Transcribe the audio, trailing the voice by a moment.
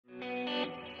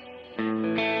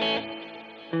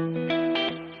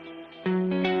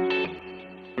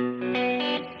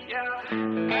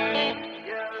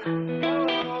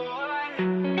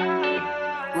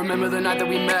night that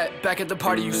we met. Back at the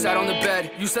party, you sat on the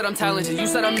bed. You said I'm talented, you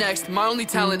said I'm next. My only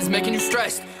talent is making you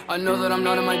stressed. I know that I'm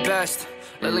not at my best.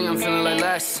 Lately I'm feeling like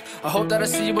less. I hope that I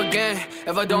see you again.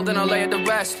 If I don't, then I'll lay it to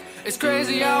rest. It's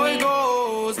crazy how it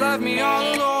goes, left me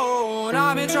all alone.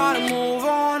 I've been trying to move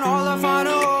on, all I find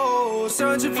are holes.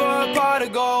 Searching for a pot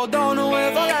of gold, don't know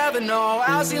if I'll ever know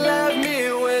how she left me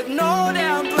with no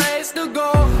damn place to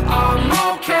go. I'm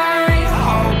okay,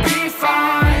 I'll be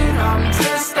fine. I'm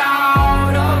just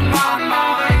out of my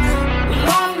mind.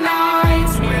 Long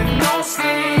nights with no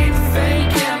sleep,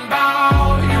 thinking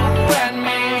about you and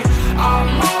me. I'm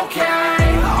okay,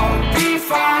 I'll be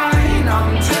fine.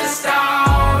 I'm just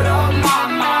out of my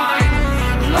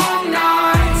mind. Long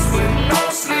nights with no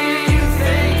sleep,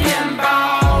 thinking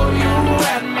about you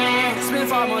and me. It's been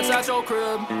 5 months at your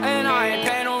crib, and I ain't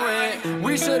paying no rent.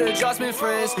 We should've just been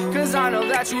friends, cause I know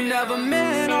that you never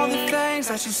meant all the things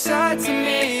that you said to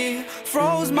me.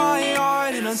 Froze my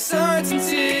heart in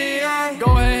uncertainty.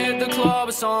 Go ahead, hit the club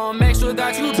or something. Make sure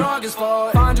that you drunk as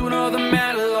fuck. Find you another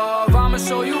man to love. I'ma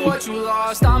show you what you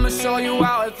lost. I'ma show you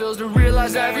how it feels to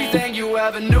realize everything you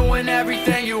ever knew and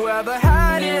everything you ever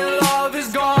had in love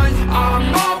is gone. I'm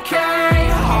okay,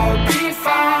 I'll be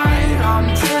fine.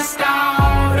 I'm just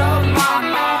out of my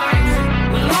mind.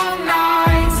 Long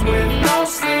nights with no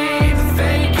sleep,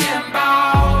 thinking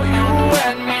about you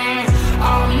and me.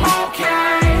 I'm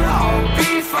okay, I'll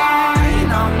be fine.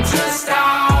 I'm just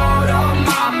out of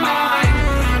my mind.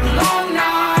 Long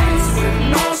nights with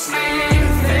no sleep,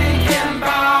 thinking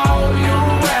about you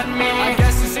and me. I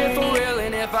guess it's it for real,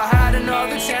 and if I had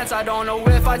another chance, I don't know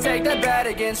if I'd take that bet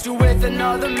against you with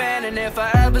another man. And if I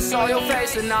ever saw your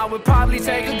face, then I would probably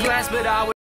take a glance, but I would